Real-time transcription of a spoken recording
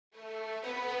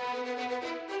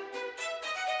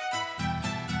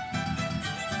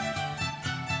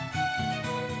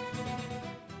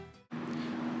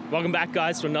Welcome back,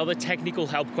 guys, to another technical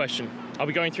help question. I'll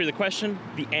be going through the question,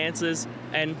 the answers,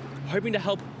 and hoping to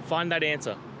help find that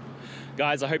answer.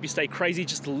 Guys, I hope you stay crazy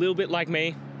just a little bit like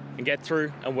me and get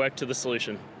through and work to the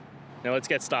solution. Now let's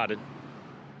get started.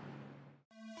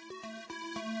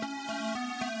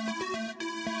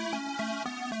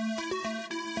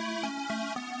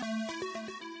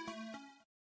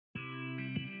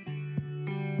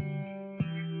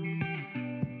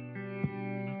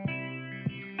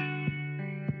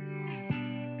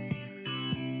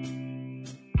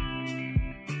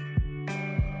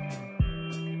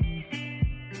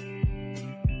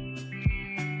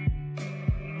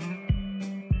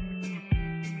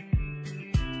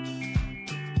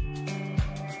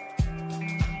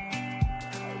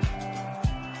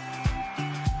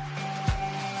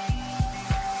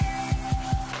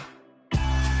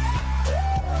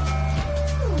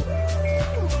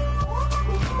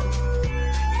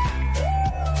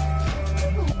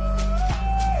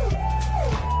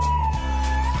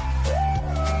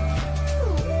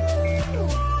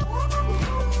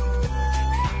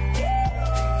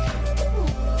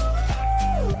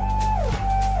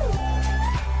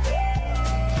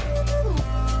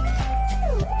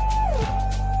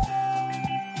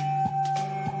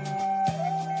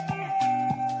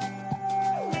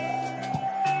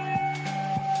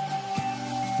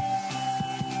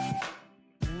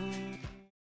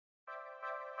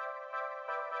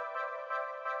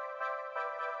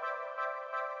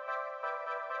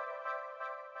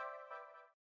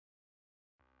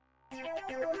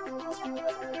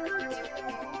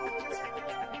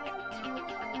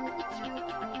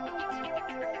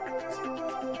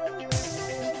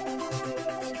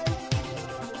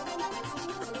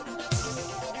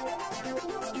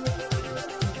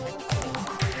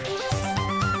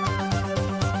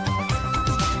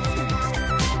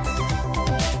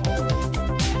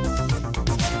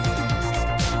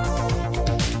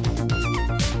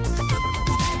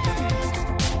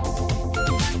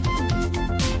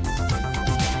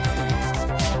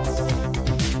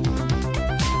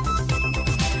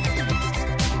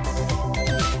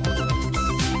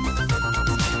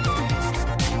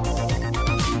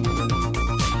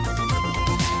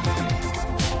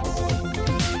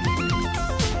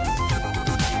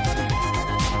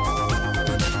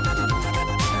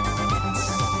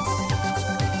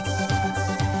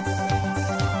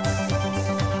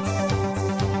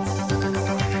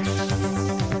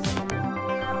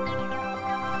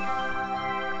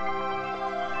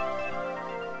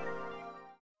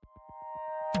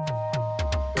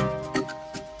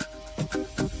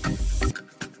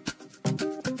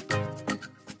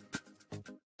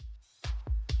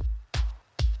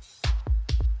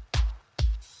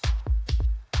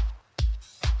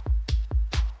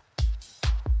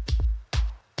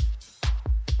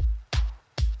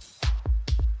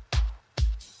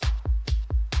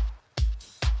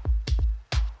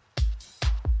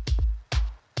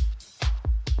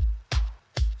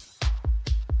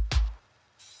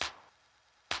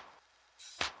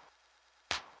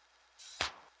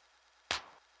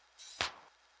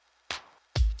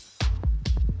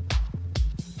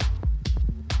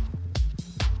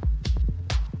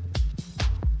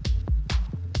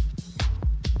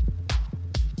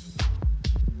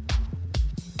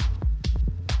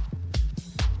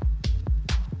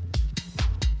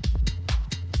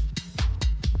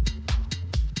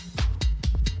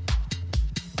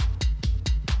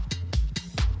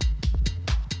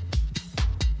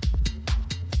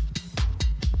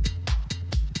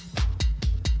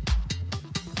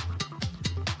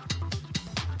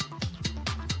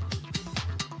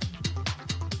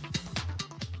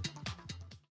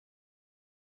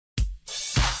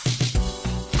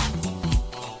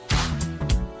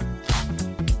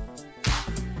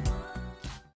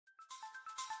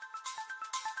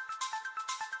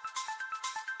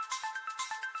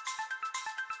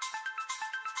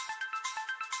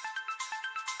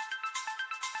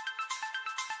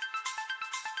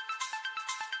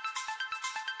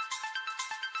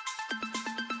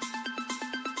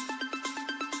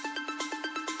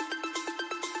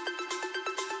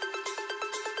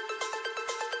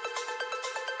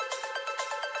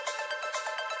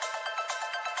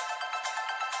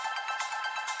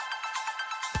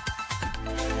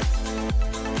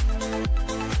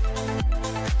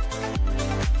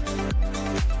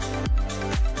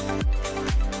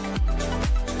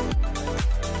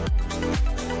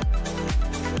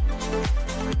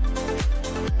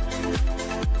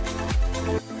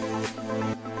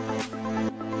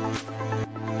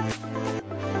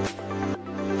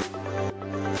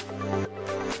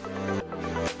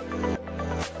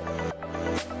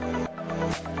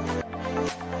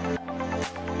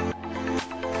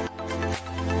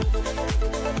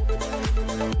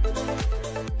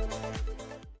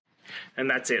 And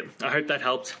that's it. I hope that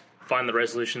helped find the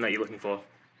resolution that you're looking for.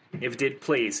 If it did,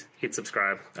 please hit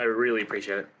subscribe. I really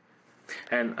appreciate it.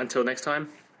 And until next time,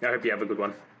 I hope you have a good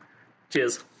one.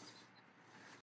 Cheers.